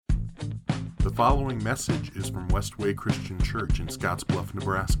The following message is from Westway Christian Church in Scottsbluff,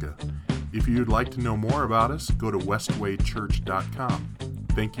 Nebraska. If you'd like to know more about us, go to westwaychurch.com.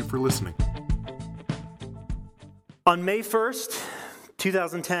 Thank you for listening. On May 1st,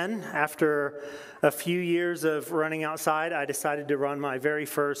 2010, after a few years of running outside, I decided to run my very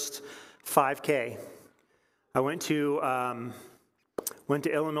first 5K. I went to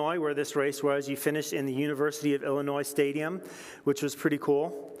Illinois, where this race was. You finished in the University of Illinois Stadium, which was pretty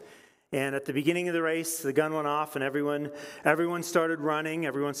cool. And at the beginning of the race, the gun went off, and everyone started running,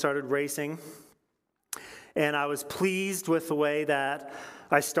 everyone started racing. And I was pleased with the way that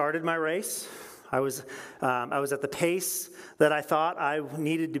I started my race. I was at the pace that I thought I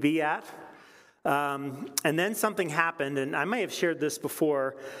needed to be at. And then something happened, and I may have shared this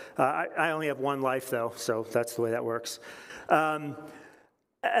before. I only have one life, though, so that's the way that works. At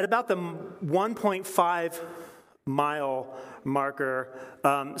about the 1.5 mile marker,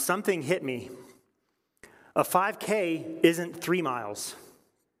 something hit me. A 5K isn't 3 miles.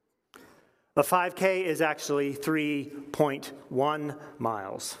 A 5K is actually 3.1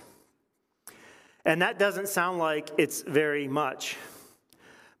 miles. And that doesn't sound like it's very much.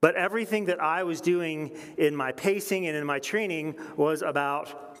 But everything that I was doing in my pacing and in my training was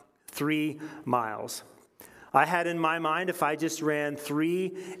about 3 miles. I had in my mind, if I just ran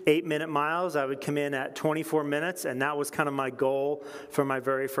 3 8-minute miles, I would come in at 24 minutes, and that was kind of my goal for my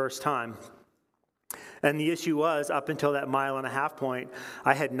very first time. And the issue was, up until that 1.5 mile point,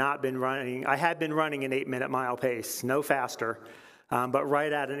 I had been running an 8-minute mile pace, no faster, but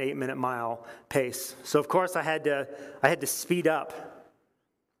right at an 8-minute mile pace. So of course I had to speed up.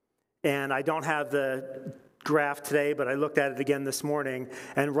 And I don't have the graph today, but I looked at it again this morning,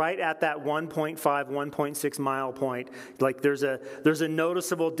 and right at that 1.5, 1.6 mile point, like there's a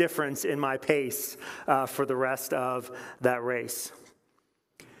noticeable difference in my pace for the rest of that race.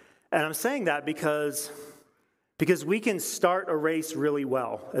 And I'm saying that because we can start a race really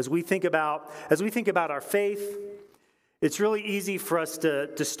well. As we think about our faith, it's really easy for us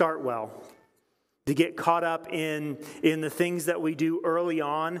to start well, to get caught up in the things that we do early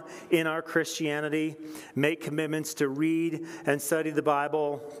on in our Christianity, make commitments to read and study the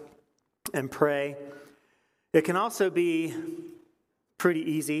Bible and pray. It can also be pretty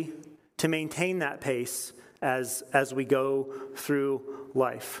easy to maintain that pace as we go through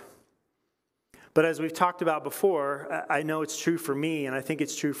life. But as we've talked about before, I know it's true for me, and I think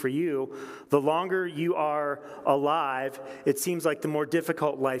it's true for you. The longer you are alive, it seems like the more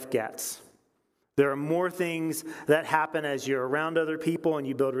difficult life gets. There are more things that happen as you're around other people and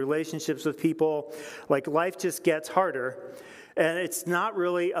you build relationships with people. Like, life just gets harder. And it's not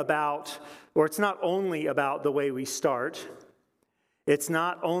only about the way we start. It's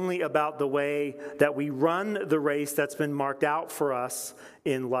not only about the way that we run the race that's been marked out for us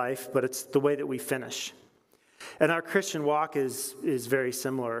in life, but it's the way that we finish. And our Christian walk is very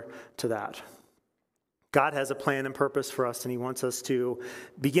similar to that. God has a plan and purpose for us, and He wants us to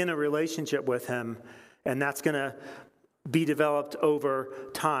begin a relationship with Him, and that's going to be developed over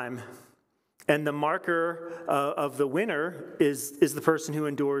time. And the marker of the winner is the person who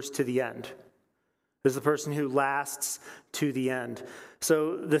endures to the end, is the person who lasts to the end.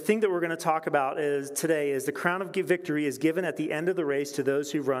 So the thing that we're going to talk about today is the crown of victory is given at the end of the race to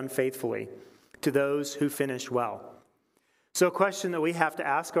those who run faithfully, to those who finish well. So a question that we have to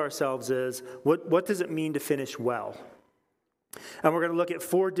ask ourselves is, what does it mean to finish well? And we're going to look at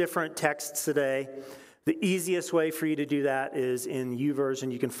 4 different texts today. The easiest way for you to do that is in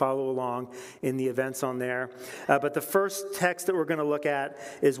YouVersion. You can follow along in the events on there. But the first text that we're going to look at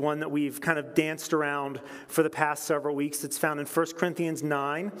is one that we've kind of danced around for the past several weeks. It's found in 1 Corinthians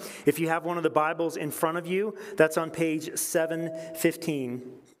 9. If you have one of the Bibles in front of you, that's on page 715.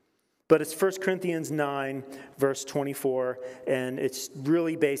 But it's 1 Corinthians 9, verse 24, and it's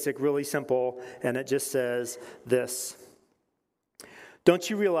really basic, really simple, and it just says this. Don't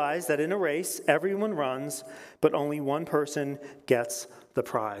you realize that in a race, everyone runs, but only one person gets the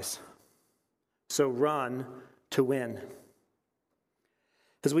prize? So run to win.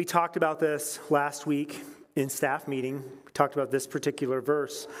 As we talked about this last week in staff meeting, we talked about this particular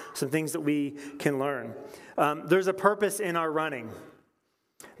verse, some things that we can learn. There's a purpose in our running.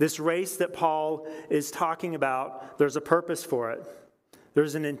 This race that Paul is talking about, there's a purpose for it.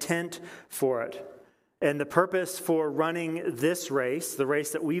 There's an intent for it. And the purpose for running this race, the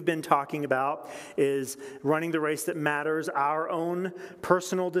race that we've been talking about, is running the race that matters, our own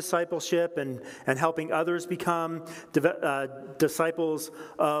personal discipleship and helping others become disciples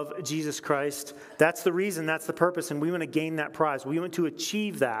of Jesus Christ. That's the reason, that's the purpose, and we want to gain that prize. We want to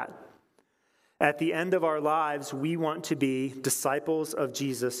achieve that. At the end of our lives, we want to be disciples of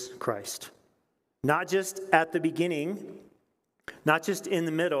Jesus Christ. Not just at the beginning, not just in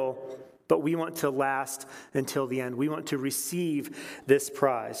the middle, but we want to last until the end. We want to receive this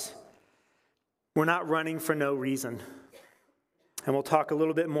prize. We're not running for no reason. And we'll talk a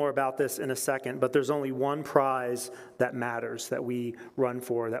little bit more about this in a second, but there's only one prize that matters that we run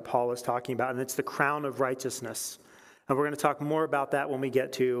for, that Paul is talking about, and it's the crown of righteousness. And we're going to talk more about that when we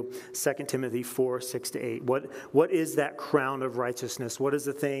get to 2 Timothy 4, 6 to 8. What is that crown of righteousness? What is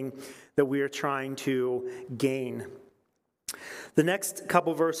the thing that we are trying to gain? The next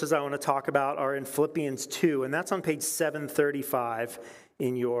couple verses I want to talk about are in Philippians 2, and that's on page 735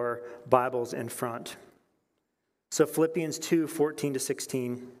 in your Bibles in front. So Philippians 2, 14 to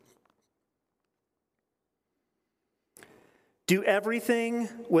 16. Do everything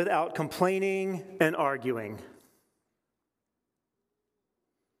without complaining and arguing.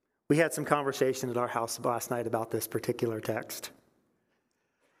 We had some conversation at our house last night about this particular text.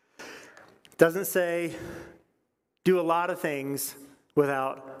 It doesn't say do a lot of things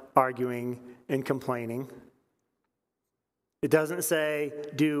without arguing and complaining. It doesn't say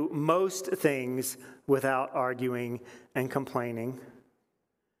do most things without arguing and complaining.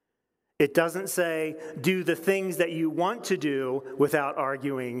 It doesn't say do the things that you want to do without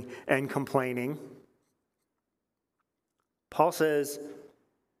arguing and complaining. Paul says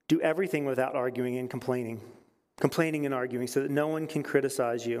do everything without arguing and complaining and arguing so that no one can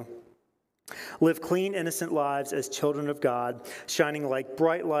criticize you. Live clean, innocent lives as children of God, shining like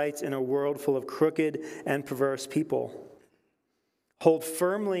bright lights in a world full of crooked and perverse people. Hold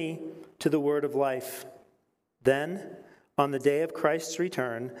firmly to the word of life. Then, on the day of Christ's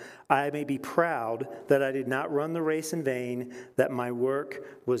return, I may be proud that I did not run the race in vain, that my work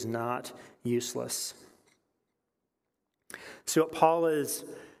was not useless. So what Paul is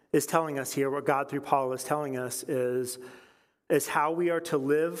telling us here, what God through Paul is telling us is how we are to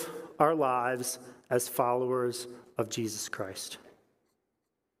live our lives as followers of Jesus Christ.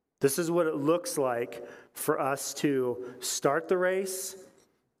 This is what it looks like for us to start the race,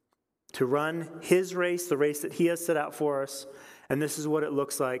 to run his race, the race that he has set out for us, and this is what it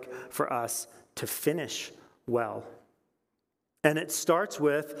looks like for us to finish well. And it starts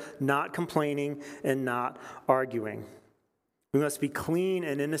with not complaining and not arguing. We must be clean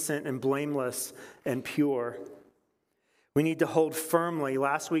and innocent and blameless and pure. We need to hold firmly.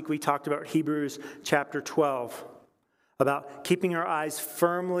 Last week we talked about Hebrews chapter 12, about keeping our eyes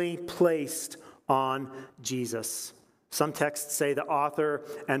firmly placed on Jesus. Some texts say the author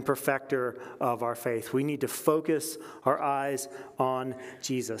and perfecter of our faith. We need to focus our eyes on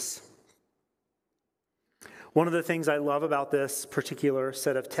Jesus. One of the things I love about this particular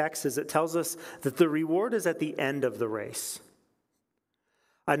set of texts is it tells us that the reward is at the end of the race.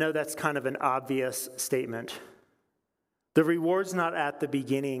 I know that's kind of an obvious statement. The reward's not at the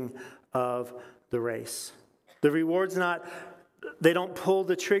beginning of the race. The reward's not, they don't pull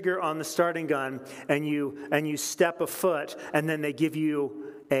the trigger on the starting gun and you step a foot and then they give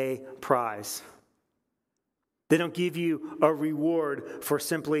you a prize. They don't give you a reward for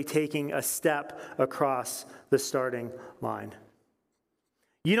simply taking a step across the starting line.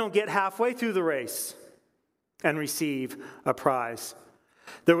 You don't get halfway through the race and receive a prize.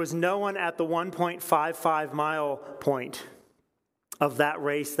 There was no one at the 1.55 mile point of that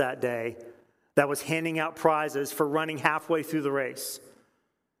race that day that was handing out prizes for running halfway through the race.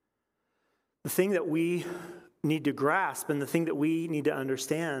 The thing that we need to grasp and the thing that we need to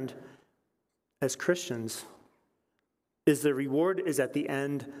understand as Christians is the reward is at the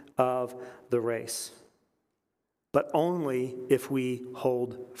end of the race, but only if we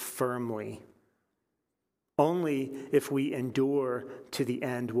hold firmly. Only if we endure to the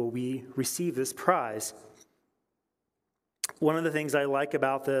end will we receive this prize. One of the things I like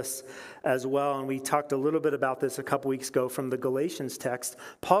about this as well, and we talked a little bit about this a couple weeks ago from the Galatians text,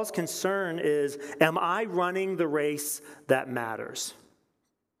 Paul's concern is, am I running the race that matters?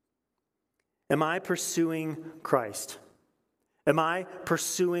 Am I pursuing Christ? Am I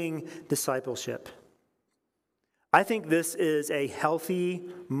pursuing discipleship? I think this is a healthy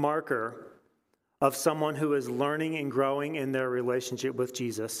marker of someone who is learning and growing in their relationship with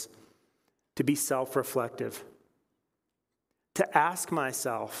Jesus, to be self-reflective. To ask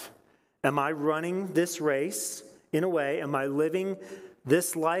myself, am I running this race in a way, am I living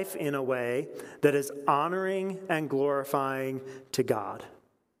this life in a way that is honoring and glorifying to God?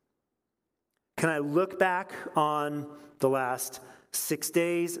 Can I look back on the last 6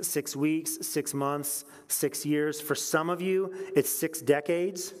 days, 6 weeks, 6 months, 6 years? For some of you, it's 6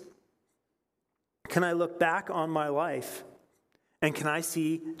 decades. Can I look back on my life and can I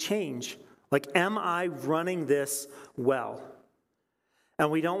see change? Like, am I running this well? And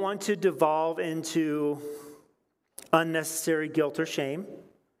we don't want to devolve into unnecessary guilt or shame,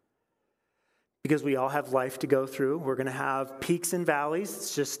 because we all have life to go through. We're going to have peaks and valleys.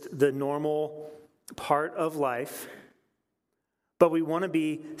 It's just the normal part of life. But we want to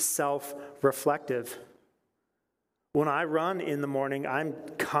be self-reflective. When I run in the morning, I'm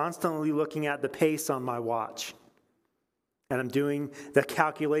constantly looking at the pace on my watch. And I'm doing the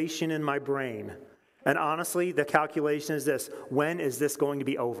calculation in my brain. And honestly, the calculation is this: when is this going to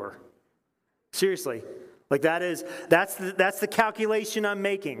be over? Seriously. Like that's the calculation I'm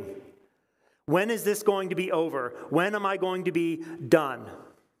making. When is this going to be over? When am I going to be done?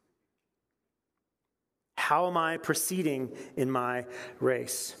 How am I proceeding in my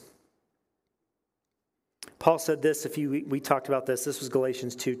race? Paul said this, we talked about this. This was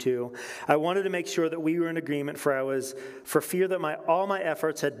Galatians 2:2. I wanted to make sure that we were in agreement, for fear that all my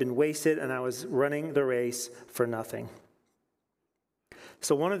efforts had been wasted and I was running the race for nothing.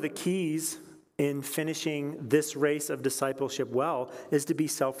 So one of the keys in finishing this race of discipleship well is to be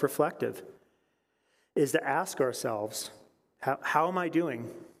self-reflective, is to ask ourselves, how am I doing?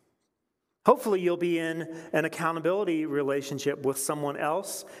 Hopefully you'll be in an accountability relationship with someone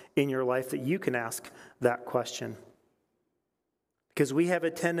else in your life that you can ask that question. Because we have a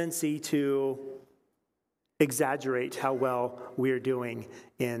tendency to exaggerate how well we're doing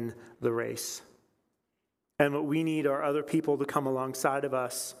in the race. And what we need are other people to come alongside of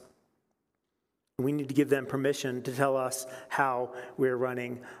us. We need to give them permission to tell us how we're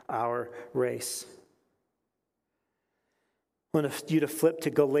running our race. I want you to flip to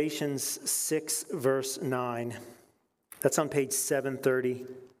Galatians 6, verse 9. That's on page 730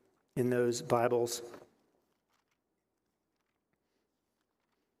 in those Bibles.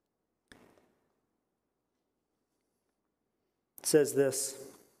 It says this: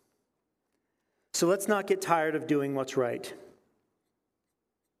 so let's not get tired of doing what's right.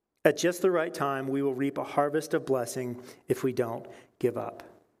 At just the right time, we will reap a harvest of blessing if we don't give up.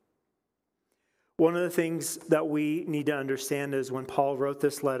 One of the things that we need to understand is when Paul wrote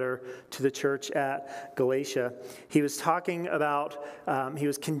this letter to the church at Galatia, he was talking about, he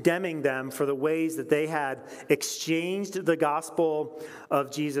was condemning them for the ways that they had exchanged the gospel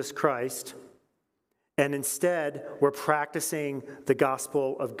of Jesus Christ and instead were practicing the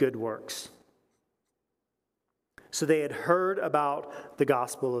gospel of good works. So they had heard about the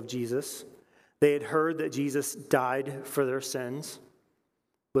gospel of Jesus. They had heard that Jesus died for their sins,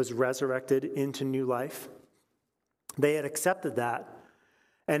 was resurrected into new life. They had accepted that.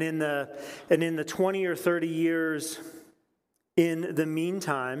 And in the 20 or 30 years in the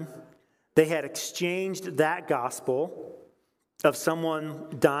meantime, they had exchanged that gospel of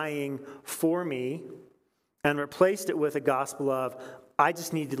someone dying for me and replaced it with a gospel of, I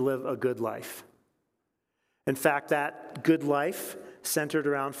just need to live a good life. In fact, that good life centered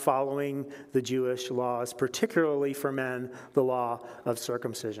around following the Jewish laws, particularly for men, the law of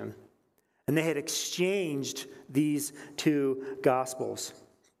circumcision. And they had exchanged these two gospels.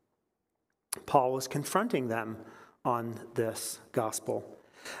 Paul was confronting them on this gospel.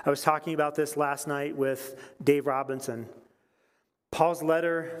 I was talking about this last night with Dave Robinson. Paul's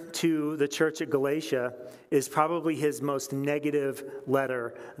letter to the church at Galatia is probably his most negative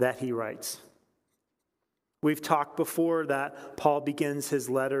letter that he writes. We've talked before that Paul begins his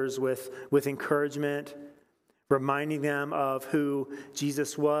letters with encouragement, reminding them of who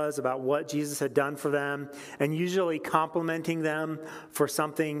Jesus was, about what Jesus had done for them, and usually complimenting them for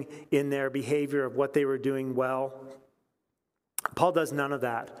something in their behavior of what they were doing well. Paul does none of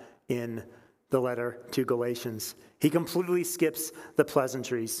that in the letter to Galatians. He completely skips the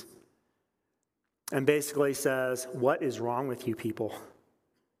pleasantries and basically says, what is wrong with you people?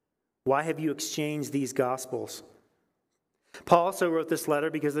 Why have you exchanged these gospels? Paul also wrote this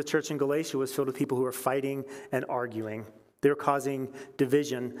letter because the church in Galatia was filled with people who were fighting and arguing. They were causing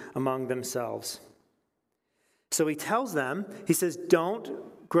division among themselves. So he tells them, he says, don't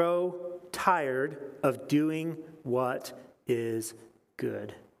grow tired of doing what is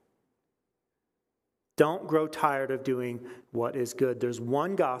good. Don't grow tired of doing what is good. There's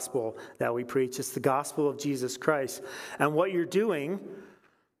one gospel that we preach. It's the gospel of Jesus Christ. And what you're doing,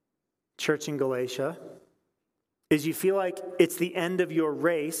 church in Galatia, is you feel like it's the end of your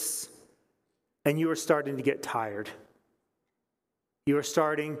race and you are starting to get tired. You are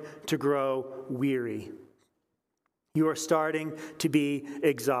starting to grow weary. You are starting to be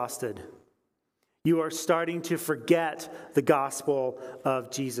exhausted. You are starting to forget the gospel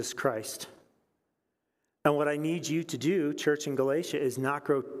of Jesus Christ. And what I need you to do, church in Galatia, is not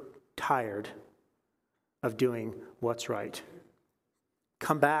grow tired of doing what's right.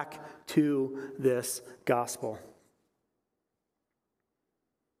 Come back to this gospel.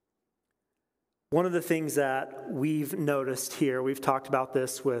 One of the things that we've noticed here, we've talked about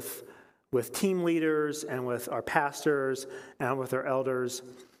this with team leaders and with our pastors and with our elders.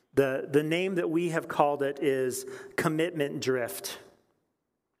 The name that we have called it is commitment drift.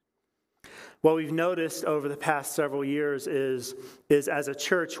 What we've noticed over the past several years is as a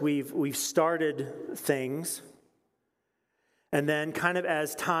church, we've started things, and then kind of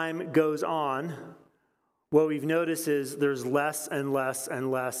as time goes on, what we've noticed is there's less and less and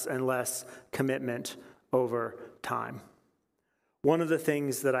less and less commitment over time. One of the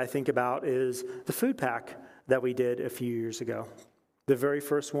things that I think about is the food pack that we did a few years ago. The very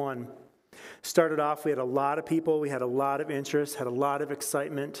first one. Started off, we had a lot of people, we had a lot of interest, had a lot of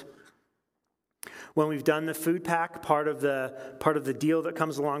excitement. When we've done the food pack, part of the deal that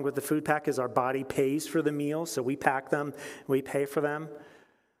comes along with the food pack is our body pays for the meals, so we pack them, we pay for them.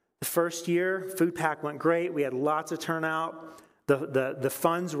 The first year, food pack went great. We had lots of turnout. The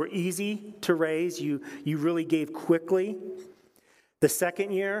funds were easy to raise. You really gave quickly. The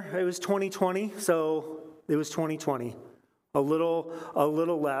second year, it was 2020, so it was 2020. A little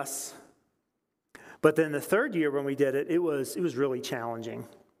less. But then the third year when we did it, it was really challenging.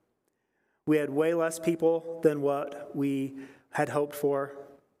 We had way less people than what we had hoped for,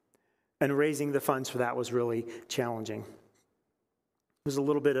 and raising the funds for that was really challenging. It was a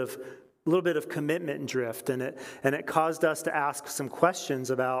little bit of commitment drift, and it caused us to ask some questions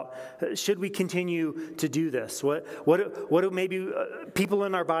about, should we continue to do this? What maybe people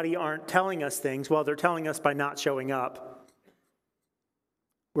in our body aren't telling us things? Well, they're telling us by not showing up.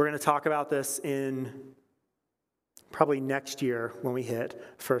 We're going to talk about this in probably next year when we hit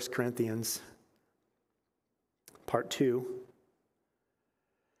 1 Corinthians part 2.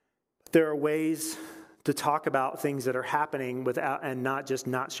 There are ways to talk about things that are happening without, and not just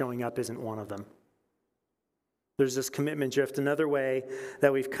not showing up isn't one of them. There's this commitment drift. Another way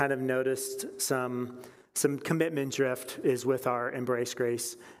that we've kind of noticed some commitment drift is with our Embrace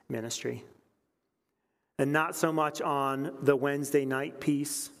Grace ministry. And not so much on the Wednesday night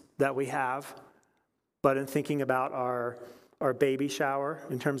piece that we have, but in thinking about our baby shower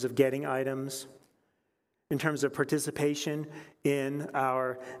in terms of getting items, in terms of participation in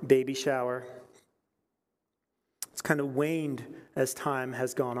our baby shower. It's kind of waned as time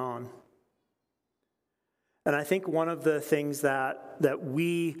has gone on. And I think one of the things that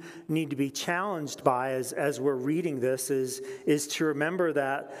we need to be challenged by as we're reading this is to remember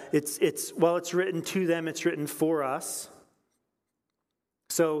that it's written to them, it's written for us.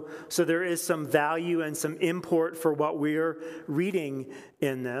 So there is some value and some import for what we're reading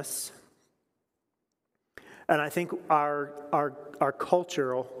in this. And I think our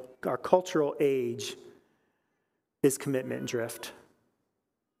cultural age is commitment drift.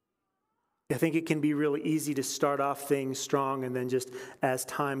 I think it can be really easy to start off things strong, and then just as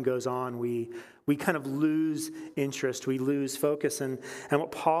time goes on, we kind of lose interest, we lose focus. And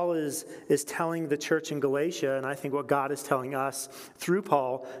what Paul is telling the church in Galatia, and I think what God is telling us through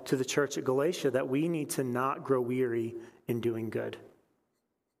Paul to the church at Galatia, that we need to not grow weary in doing good.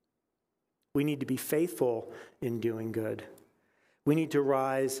 We need to be faithful in doing good. We need to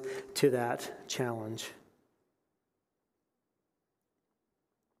rise to that challenge.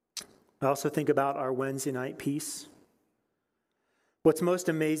 I also think about our Wednesday night piece. What's most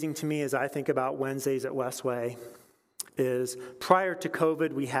amazing to me as I think about Wednesdays at Westway is prior to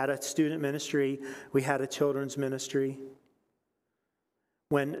COVID, we had a student ministry, we had a children's ministry.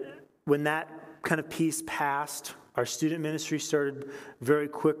 When that kind of piece passed, our student ministry started very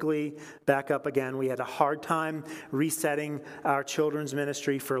quickly back up again. We had a hard time resetting our children's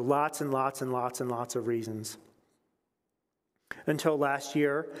ministry for lots and lots and lots and lots of reasons. Until last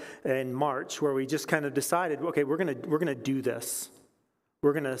year in March, where we just kind of decided, okay, we're gonna do this.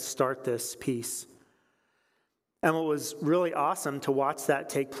 We're gonna start this piece. And what was really awesome to watch that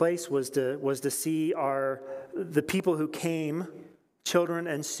take place was to see the people who came, children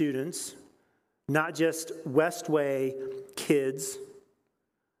and students, not just Westway kids,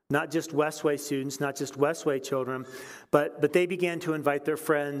 not just Westway students, not just Westway children, but they began to invite their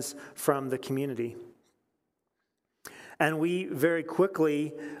friends from the community. And we very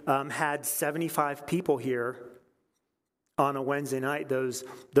quickly had 75 people here on a Wednesday night. Those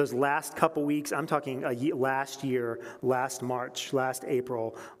last couple weeks, I'm talking last year, last March, last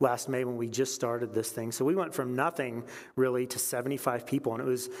April, last May, when we just started this thing. So we went from nothing really to 75 people, and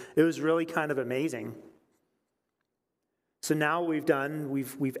it was really kind of amazing. So now what we've done,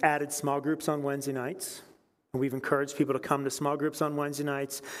 we've added small groups on Wednesday nights. And we've encouraged people to come to small groups on Wednesday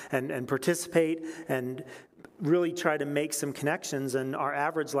nights and participate and really try to make some connections. And our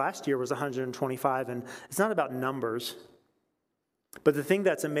average last year was 125. And it's not about numbers. But the thing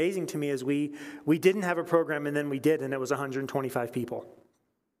that's amazing to me is we didn't have a program, and then we did, and it was 125 people.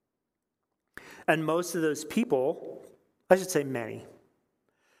 And most of those people, I should say many,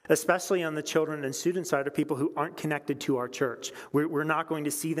 especially on the children and student side, are people who aren't connected to our church. We're not going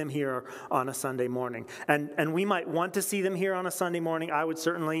to see them here on a Sunday morning. And we might want to see them here on a Sunday morning. I would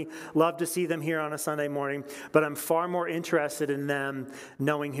certainly love to see them here on a Sunday morning, but I'm far more interested in them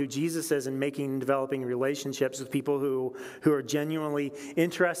knowing who Jesus is and developing relationships with people who are genuinely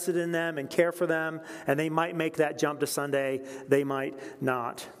interested in them and care for them, and they might make that jump to Sunday, they might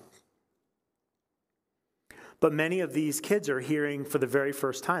not. But many of these kids are hearing for the very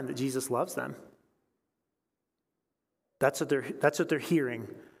first time that Jesus loves them. That's what they're hearing,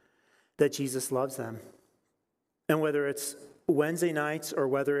 that Jesus loves them. And whether it's Wednesday nights or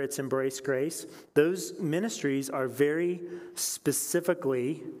whether it's Embrace Grace, those ministries are very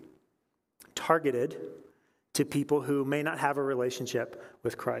specifically targeted to people who may not have a relationship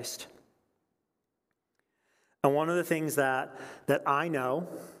with Christ. And one of the things that I know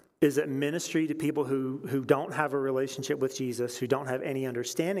is that ministry to people who don't have a relationship with Jesus, who don't have any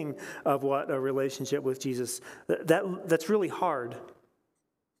understanding of what a relationship with Jesus, that's really hard.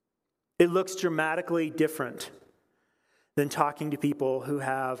 It looks dramatically different than talking to people who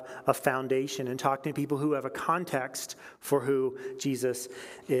have a foundation and talking to people who have a context for who Jesus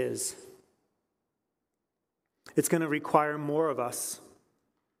is. It's going to require more of us.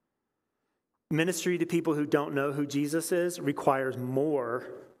 Ministry to people who don't know who Jesus is requires more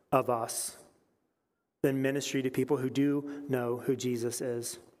of us than ministry to people who do know who Jesus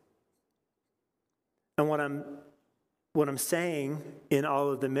is. And what I'm saying in all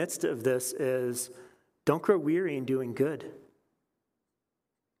of the midst of this is, don't grow weary in doing good.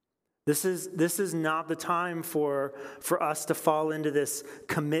 This is not the time for us to fall into this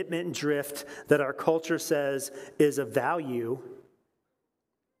commitment drift that our culture says is of value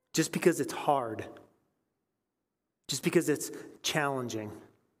just because it's hard, just because it's challenging.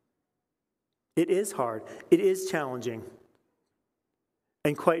 It is hard. It is challenging.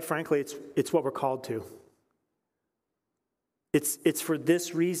 And quite frankly, it's what we're called to. It's for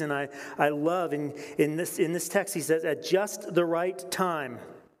this reason I love in this text, he says, at just the right time.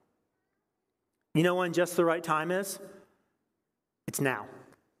 You know when just the right time is? It's now.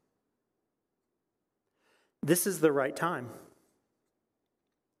 This is the right time.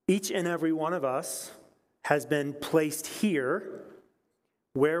 Each and every one of us has been placed here,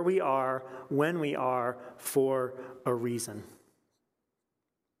 where we are, when we are, for a reason.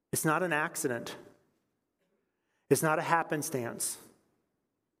 It's not an accident. It's not a happenstance.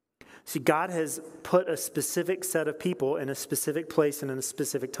 See, God has put a specific set of people in a specific place and in a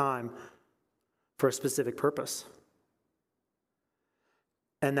specific time for a specific purpose.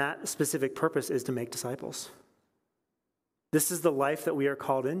 And that specific purpose is to make disciples. This is the life that we are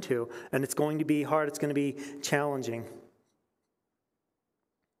called into, and it's going to be hard, it's going to be challenging.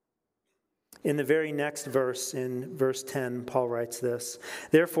 In the very next verse, in verse 10, Paul writes this: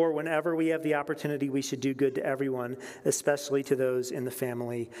 "Therefore, whenever we have the opportunity, we should do good to everyone, especially to those in the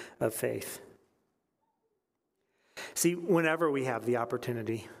family of faith." See, whenever we have the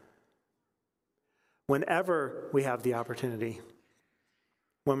opportunity, when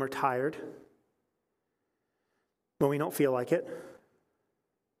we're tired, when we don't feel like it,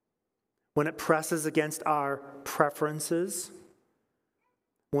 when it presses against our preferences,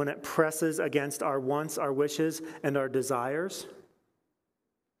 when it presses against our wants, our wishes, and our desires,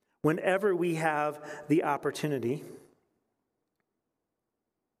 whenever we have the opportunity,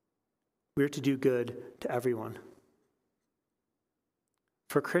 we're to do good to everyone.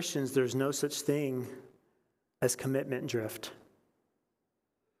 For Christians, there's no such thing as commitment drift.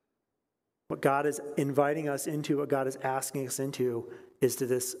 What God is inviting us into, what God is asking us into, is to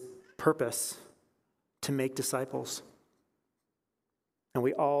this purpose to make disciples. And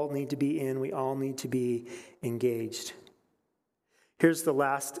we all need to be we all need to be engaged. Here's the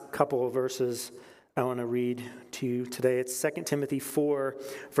last couple of verses I want to read to you today. It's 2 Timothy 4,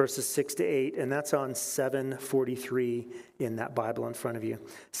 verses 6 to 8, and that's on 743 in that Bible in front of you.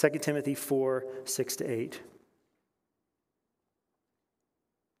 2 Timothy 4, 6 to 8.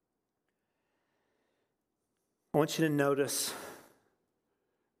 I want you to notice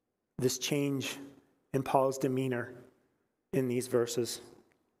this change in Paul's demeanor in these verses.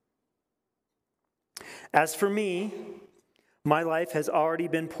 "As for me, my life has already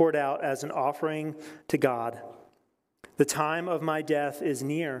been poured out as an offering to God. The time of my death is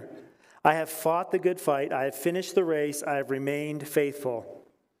near. I have fought the good fight. I have finished the race. I have remained faithful.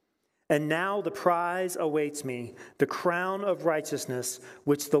 And now the prize awaits me, the crown of righteousness,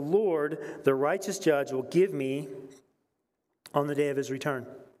 which the Lord, the righteous judge, will give me on the day of his return.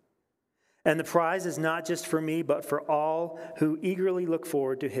 And the prize is not just for me, but for all who eagerly look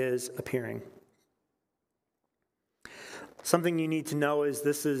forward to his appearing. Something you need to know is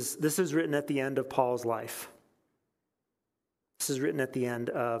this is written at the end of Paul's life. This is written at the end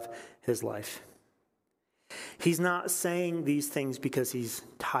of his life. He's not saying these things because he's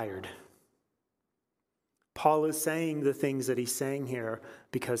tired. Paul is saying the things that he's saying here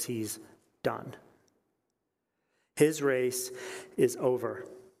because he's done. His race is over.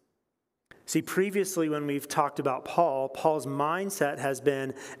 See, previously when we've talked about Paul's mindset has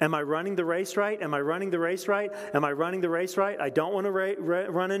been, am I running the race right? Am I running the race right? Am I running the race right? I don't want to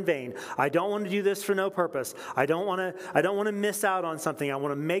run in vain. I don't want to do this for no purpose. I don't want to miss out on something. I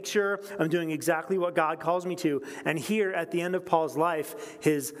want to make sure I'm doing exactly what God calls me to. And here at the end of Paul's life,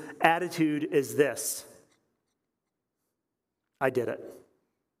 his attitude is this: I did it.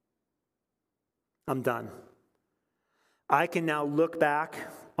 I'm done. I can now look back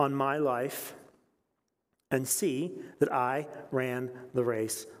on my life and see that I ran the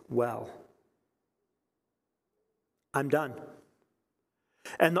race well. I'm done.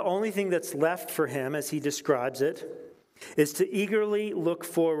 And the only thing that's left for him, as he describes it, is to eagerly look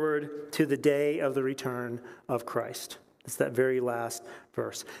forward to the day of the return of Christ. It's that very last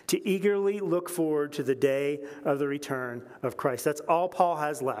verse. To eagerly look forward to the day of the return of Christ. That's all Paul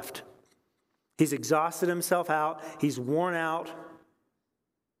has left. He's exhausted himself out. He's worn out.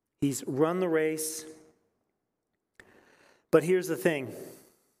 He's run the race. But here's the thing.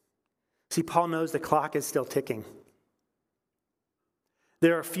 See, Paul knows the clock is still ticking.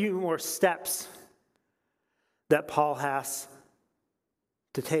 There are a few more steps that Paul has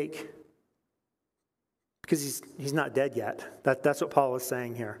to take because he's not dead yet. That's what Paul is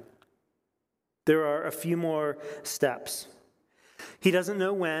saying here. There are a few more steps. He doesn't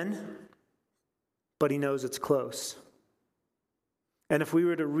know when, but he knows it's close. And if we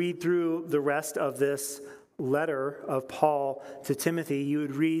were to read through the rest of this letter of Paul to Timothy, you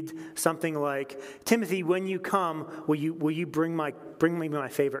would read something like, Timothy, when you come, will you bring me my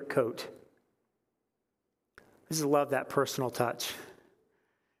favorite coat? I just love that personal touch.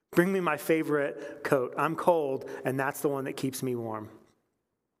 Bring me my favorite coat. I'm cold, and that's the one that keeps me warm.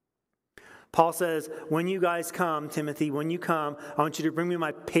 Paul says, when you guys come, Timothy, when you come, I want you to bring me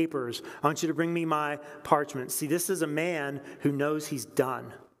my papers. I want you to bring me my parchments. See, this is a man who knows he's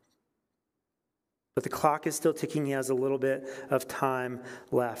done. But the clock is still ticking. He has a little bit of time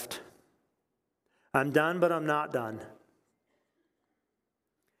left. I'm done, but I'm not done.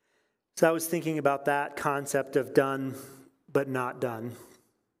 So I was thinking about that concept of done, but not done.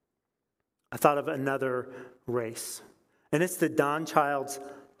 I thought of another race. And it's the Don Childs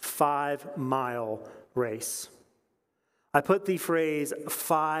 5-mile race. I put the phrase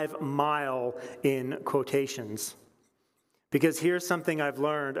 5 mile in quotations because here's something I've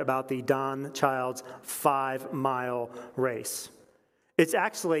learned about the Don Childs 5-mile race. It's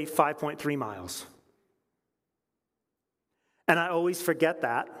actually 5.3 miles. And I always forget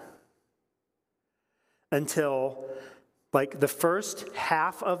that until the first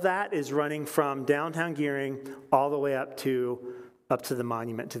half of that is running from downtown Gearing all the way up to the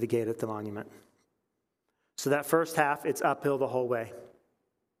monument, to the gate at the monument. So that first half, it's uphill the whole way.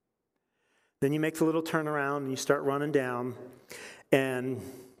 Then you make the little turnaround and you start running down, and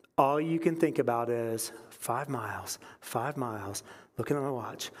all you can think about is 5 miles, looking at my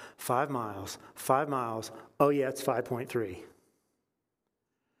watch, 5 miles, 5 miles. Oh yeah, it's 5.3.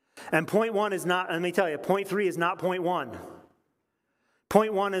 And point 1 is not, let me tell you, point 3 is not point 1.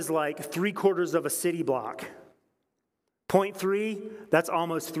 Point 1 is like 3/4 of a city block. Point 3, that's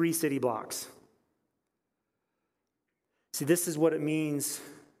almost 3 city blocks. See, this is what it means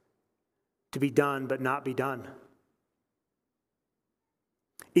to be done but not be done.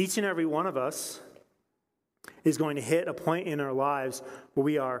 Each and every one of us is going to hit a point in our lives where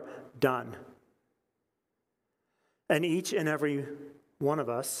we are done. And each and every one of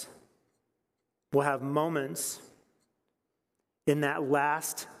us will have moments in that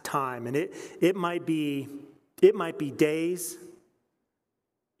last time. And it might be days,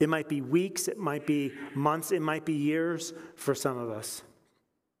 it might be weeks, it might be months, it might be years for some of us,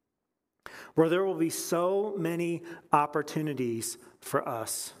 where there will be so many opportunities for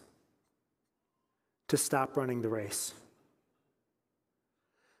us to stop running the race,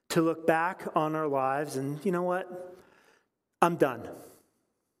 to look back on our lives and, you know what? I'm done.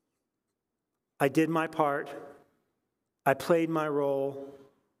 I did my part. I played my role.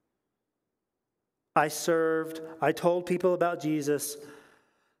 I served. I told people about Jesus.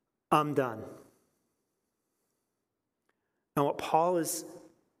 I'm done. And what Paul is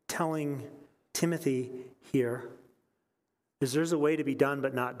telling Timothy here is there's a way to be done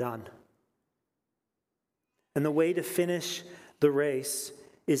but not done. And the way to finish the race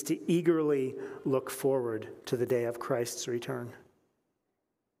is to eagerly look forward to the day of Christ's return.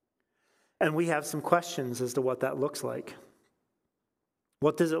 And we have some questions as to what that looks like.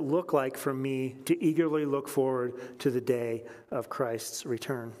 What does it look like for me to eagerly look forward to the day of Christ's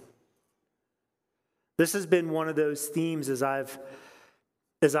return? This has been one of those themes as I've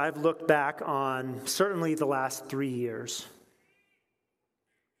looked back on certainly the last 3 years.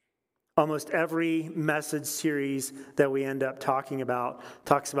 Almost every message series that we end up talking about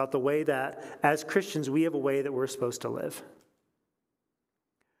talks about the way that as Christians we have a way that we're supposed to live.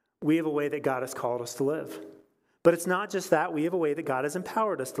 We have a way that God has called us to live. But it's not just that. We have a way that God has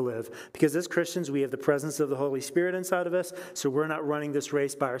empowered us to live. Because as Christians, we have the presence of the Holy Spirit inside of us. So we're not running this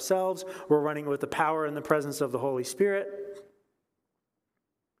race by ourselves. We're running with the power and the presence of the Holy Spirit.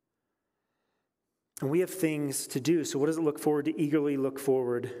 And we have things to do. So what does it look forward to eagerly look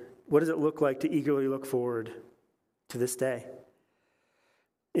forward? What does it look like to eagerly look forward to this day?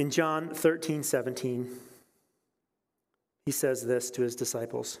 In John 13:17, he says this to his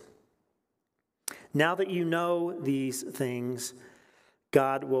disciples. Now that you know these things,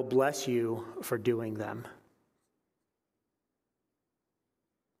 God will bless you for doing them.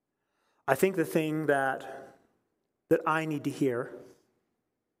 I think the thing that I need to hear,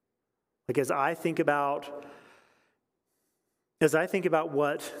 like as I think about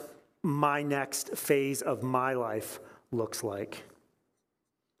what my next phase of my life looks like.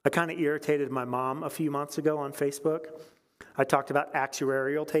 I kind of irritated my mom a few months ago on Facebook. I talked about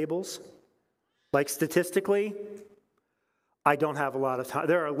actuarial tables. Like statistically, I don't have a lot of time.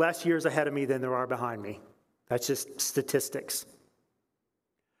 There are less years ahead of me than there are behind me. That's just statistics.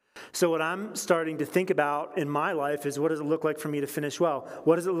 So what I'm starting to think about in my life is, what does it look like for me to finish well?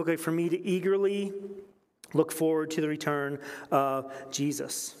 What does it look like for me to eagerly look forward to the return of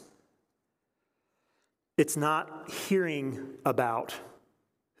Jesus? It's not hearing about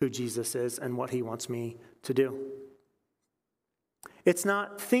who Jesus is and what he wants me to do. It's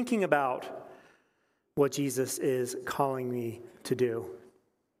not thinking about what Jesus is calling me to do.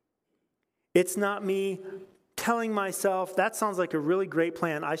 It's not me telling myself, that sounds like a really great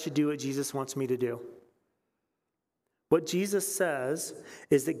plan. I should do what Jesus wants me to do. What Jesus says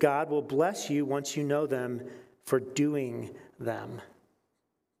is that God will bless you once you know them for doing them.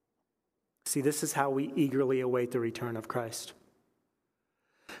 See, this is how we eagerly await the return of Christ.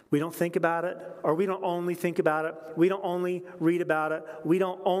 We don't think about it, or we don't only think about it. We don't only read about it. We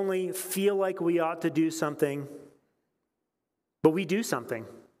don't only feel like we ought to do something, but we do something.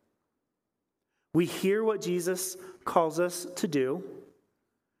 We hear what Jesus calls us to do.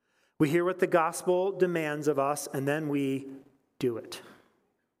 We hear what the gospel demands of us, and then we do it.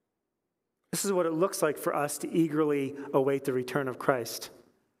 This is what it looks like for us to eagerly await the return of Christ.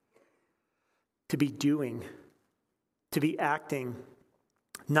 To be doing, to be acting,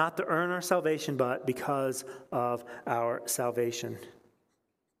 not to earn our salvation, but because of our salvation.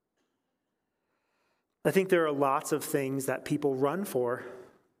 I think there are lots of things that people run for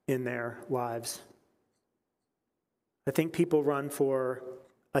in their lives. I think people run for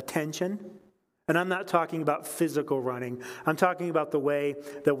attention. And I'm not talking about physical running. I'm talking about the way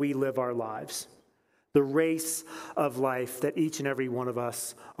that we live our lives. The race of life that each and every one of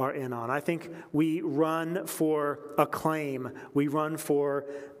us are in on. I think we run for acclaim. We run for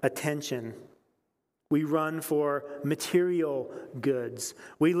attention. We run for material goods.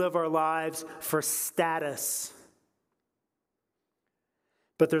 We live our lives for status.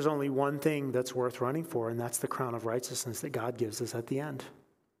 But there's only one thing that's worth running for, and that's the crown of righteousness that God gives us at the end.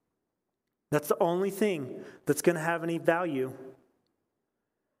 That's the only thing that's going to have any value.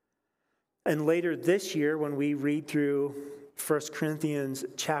 And later this year, when we read through 1 Corinthians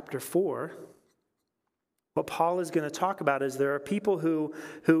chapter 4, what Paul is going to talk about is there are people who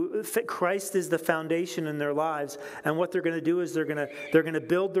Christ is the foundation in their lives, and what they're going to do is they're going to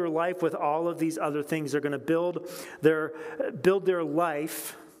build their life with all of these other things. They're going to build their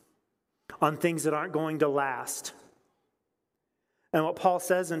life on things that aren't going to last. And what Paul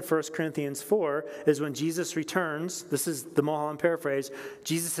says in 1 Corinthians 4 is when Jesus returns, this is the Mulholland paraphrase,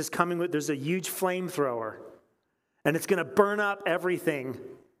 Jesus is coming with, there's a huge flamethrower, and it's going to burn up everything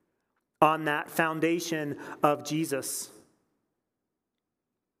on that foundation of Jesus.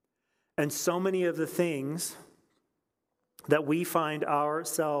 And so many of the things that we find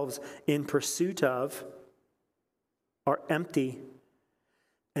ourselves in pursuit of are empty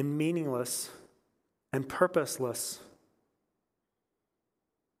and meaningless and purposeless.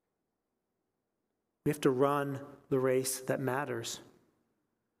 We have to run the race that matters.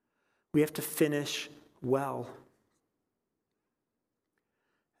 We have to finish well.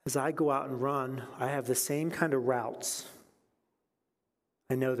 As I go out and run, I have the same kind of routes.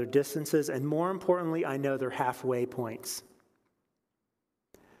 I know their distances, and more importantly, I know their halfway points.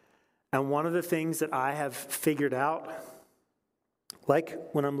 And one of the things that I have figured out, like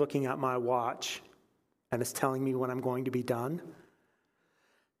when I'm looking at my watch and it's telling me when I'm going to be done,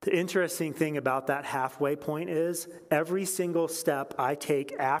 the interesting thing about that halfway point is every single step I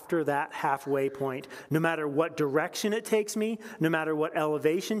take after that halfway point, no matter what direction it takes me, no matter what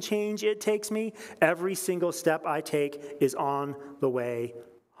elevation change it takes me, every single step I take is on the way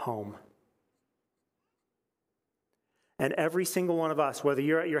home. And every single one of us, whether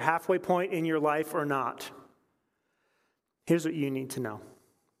you're at your halfway point in your life or not, here's what you need to know.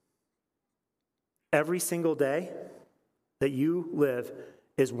 Every single day that you live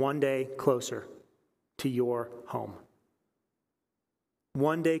is one day closer to your home.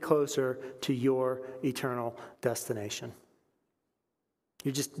 One day closer to your eternal destination.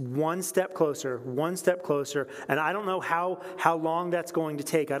 You're just one step closer. And I don't know how long that's going to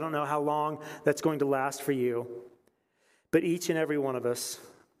take. I don't know how long that's going to last for you. But each and every one of us,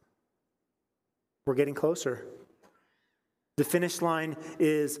 we're getting closer. The finish line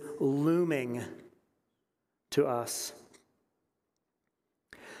is looming to us.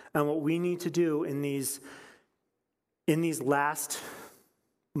 And what we need to do in these last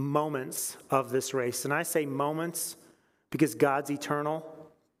moments of this race, and I say moments because God's eternal,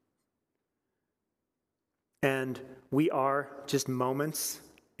 and we are just moments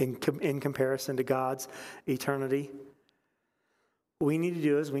in comparison to God's eternity. What we need to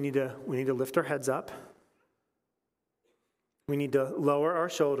do is we need to lift our heads up. We need to lower our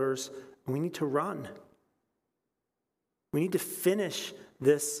shoulders, and we need to run. We need to finish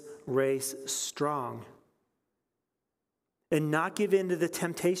this race strong and not give in to the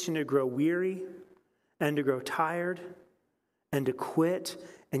temptation to grow weary and to grow tired and to quit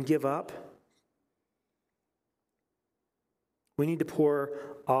and give up. We need to pour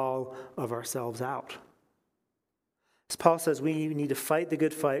all of ourselves out. As Paul says, we need to fight the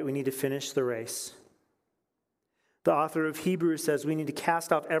good fight. We need to finish the race. The author of Hebrews says we need to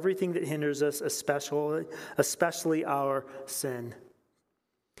cast off everything that hinders us, especially our sin.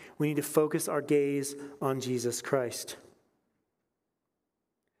 We need to focus our gaze on Jesus Christ.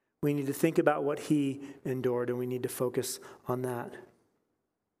 We need to think about what he endured, and we need to focus on that.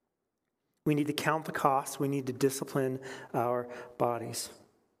 We need to count the cost. We need to discipline our bodies.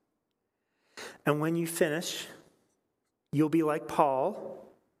 And when you finish, you'll be like Paul,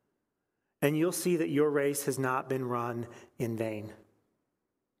 and you'll see that your race has not been run in vain.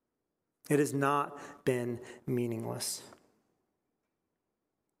 It has not been meaningless.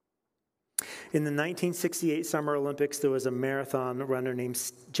 In the 1968 Summer Olympics, there was a marathon runner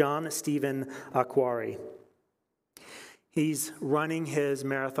named John Stephen Akhwari. He's running his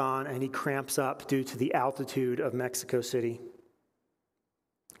marathon and he cramps up due to the altitude of Mexico City.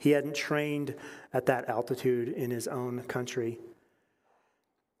 He hadn't trained at that altitude in his own country.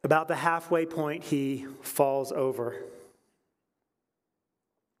 About the halfway point, he falls over,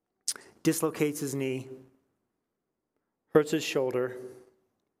 dislocates his knee, hurts his shoulder.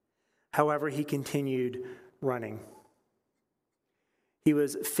 However, he continued running. He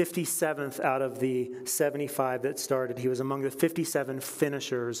was 57th out of the 75 that started. He was among the 57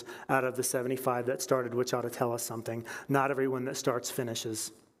 finishers out of the 75 that started, which ought to tell us something. Not everyone that starts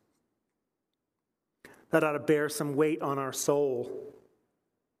finishes. That ought to bear some weight on our soul.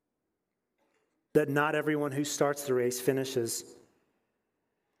 That not everyone who starts the race finishes.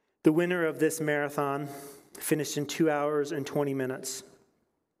 The winner of this marathon finished in 2 hours and 20 minutes.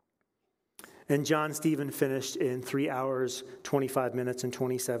 And John Stephen finished in 3 hours, 25 minutes, and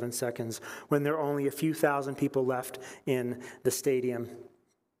 27 seconds when there were only a few thousand people left in the stadium.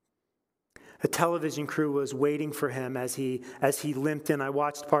 A television crew was waiting for him as he limped in. I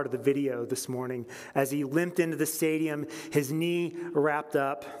watched part of the video this morning. As he limped into the stadium, his knee wrapped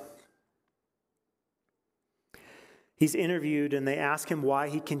up. He's interviewed, and they ask him why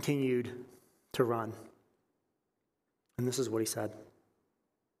he continued to run. And this is what he said.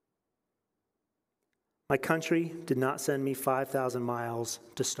 My country did not send me 5,000 miles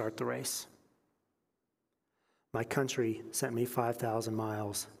to start the race. My country sent me 5,000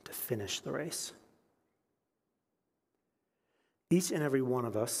 miles to finish the race. Each and every one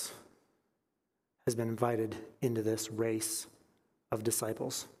of us has been invited into this race of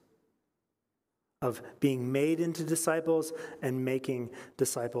disciples, of being made into disciples and making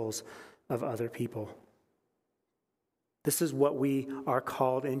disciples of other people. This is what we are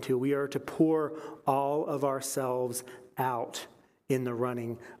called into. We are to pour all of ourselves out in the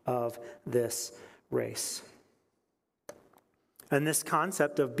running of this race. And this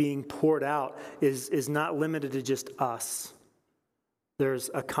concept of being poured out is not limited to just us. There's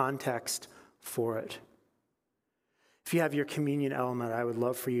a context for it. If you have your communion element, I would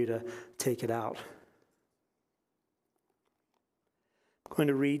love for you to take it out. I'm going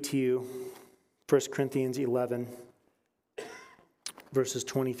to read to you 1 Corinthians 11, verses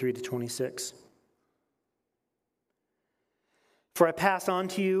 23 to 26. For I pass on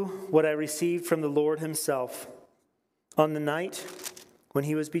to you what I received from the Lord himself. On the night when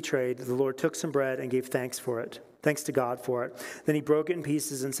he was betrayed, the Lord took some bread and gave thanks to God for it. Then he broke it in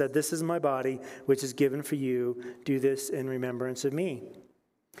pieces and said, "This is my body, which is given for you. Do this in remembrance of me."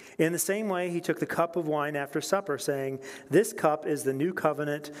 In the same way, he took the cup of wine after supper, saying, "This cup is the new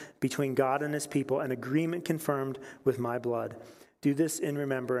covenant between God and his people, an agreement confirmed with my blood. Do this in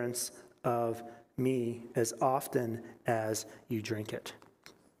remembrance of me as often as you drink it."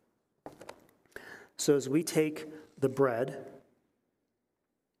 So as we take the bread,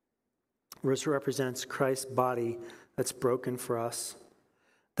 which represents Christ's body that's broken for us,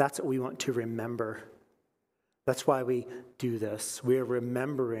 that's what we want to remember. That's why we do this. We are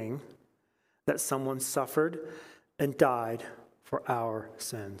remembering that someone suffered and died for our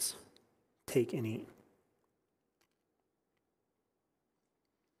sins. Take and eat.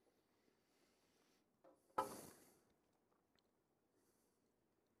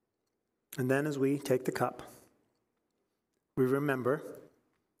 And then as we take the cup, we remember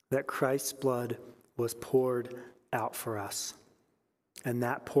that Christ's blood was poured out for us. And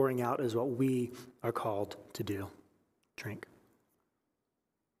that pouring out is what we are called to do. Drink.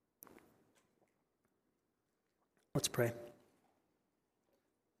 Let's pray.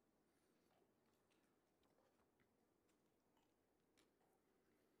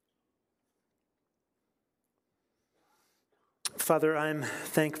 Father, I'm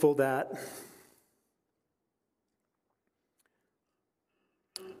thankful that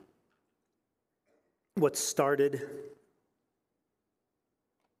what started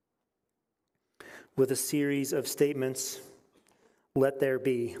with a series of statements, "Let there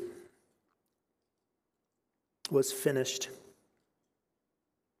be," was finished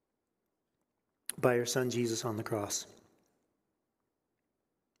by your Son Jesus on the cross.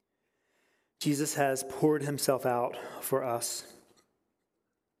 Jesus has poured himself out for us,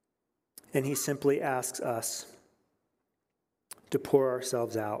 and he simply asks us to pour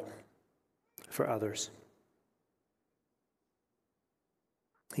ourselves out for others.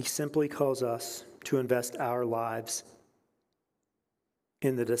 He simply calls us to invest our lives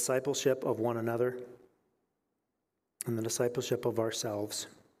in the discipleship of one another, in the discipleship of ourselves,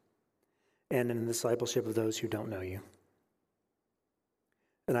 and in the discipleship of those who don't know you.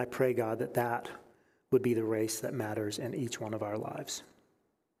 And I pray, God, that that would be the race that matters in each one of our lives.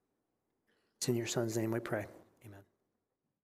 It's in your Son's name we pray.